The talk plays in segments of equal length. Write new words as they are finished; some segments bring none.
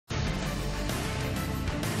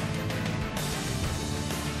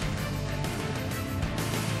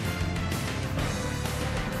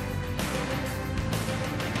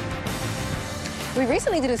We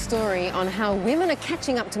recently did a story on how women are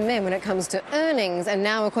catching up to men when it comes to earnings, and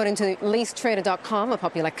now, according to leasetrader.com, a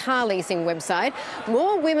popular car leasing website,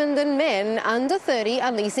 more women than men under 30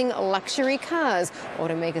 are leasing luxury cars.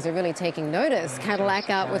 Automakers are really taking notice.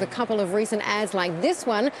 Cadillac out with a couple of recent ads like this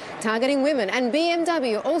one targeting women, and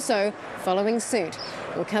BMW also following suit.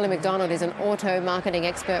 Well, Kelly McDonald is an auto marketing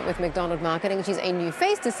expert with McDonald Marketing. She's a new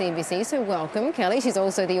face to CNBC, so welcome, Kelly. She's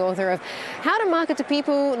also the author of How to Market to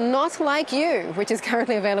People Not Like You, which is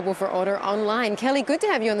currently available for order online. Kelly, good to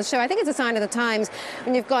have you on the show. I think it's a sign of the times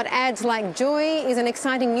when you've got ads like Joy is an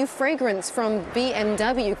exciting new fragrance from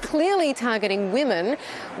BMW, clearly targeting women.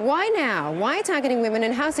 Why now? Why targeting women,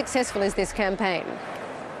 and how successful is this campaign?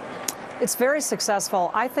 It's very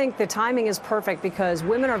successful. I think the timing is perfect because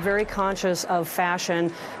women are very conscious of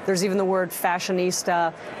fashion. There's even the word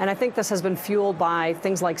fashionista, and I think this has been fueled by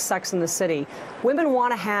things like Sex and the City. Women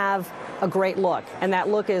want to have a great look, and that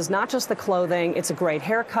look is not just the clothing, it's a great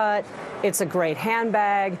haircut, it's a great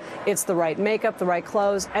handbag, it's the right makeup, the right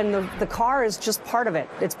clothes, and the car is just part of it.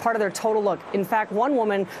 It's part of their total look. In fact, one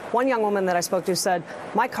young woman that I spoke to said,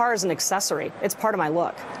 my car is an accessory. It's part of my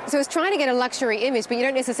look. So it's trying to get a luxury image, but you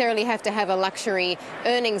don't necessarily have to have a luxury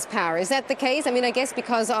earnings power. Is that the case? I mean, I guess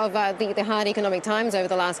because of the hard economic times over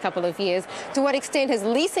the last couple of years, to what extent has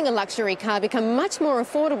leasing a luxury car become much more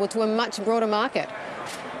affordable to a much broader market?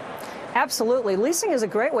 Absolutely. Leasing is a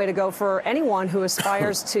great way to go for anyone who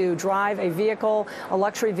aspires to drive a vehicle, a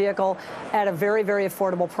luxury vehicle, at a very, very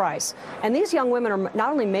affordable price. And these young women are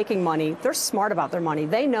not only making money, they're smart about their money.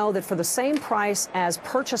 They know that for the same price as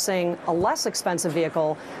purchasing a less expensive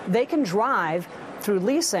vehicle, they can drive through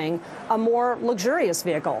leasing a more luxurious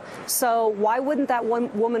vehicle. So why wouldn't that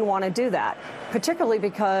one woman want to do that? Particularly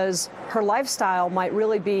because her lifestyle might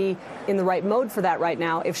really be in the right mode for that right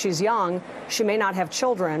now. If she's young, she may not have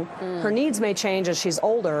children. Her needs may change as she's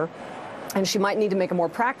older, and she might need to make a more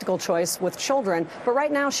practical choice with children. But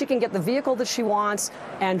right now, she can get the vehicle that she wants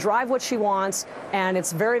and drive what she wants, and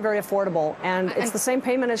it's very, very affordable. And it's the same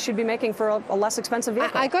payment as she'd be making for a less expensive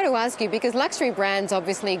vehicle. I got to ask you, because luxury brands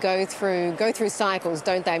obviously go through cycles,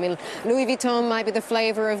 don't they? I mean, Louis Vuitton might be the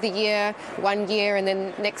flavor of the year one year, and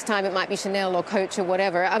then next time it might be Chanel or Coach or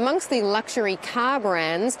whatever. Amongst the luxury car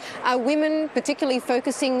brands, are women particularly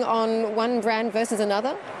focusing on one brand versus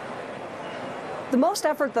another? The most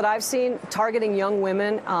effort that I've seen targeting young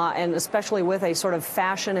women, and especially with a sort of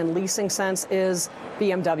fashion and leasing sense, is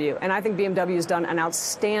BMW. And I think BMW has done an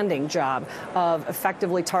outstanding job of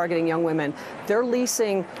effectively targeting young women. Their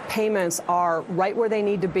leasing payments are right where they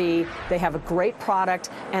need to be. They have a great product,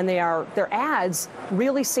 and their ads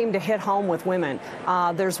really seem to hit home with women.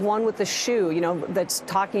 There's one with the shoe, that's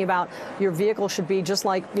talking about your vehicle should be just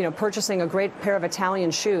like, purchasing a great pair of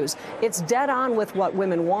Italian shoes. It's dead on with what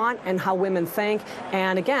women want and how women think.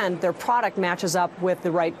 And again, their product matches up with the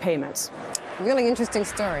right payments. Really interesting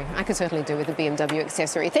story. I could certainly do with a BMW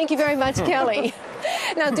accessory. Thank you very much, Kelly.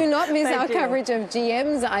 Now, do not miss our coverage of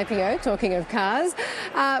GM's IPO, talking of cars.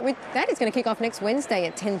 That is going to kick off next Wednesday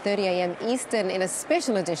at 10:30 a.m. Eastern in a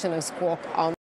special edition of Squawk on.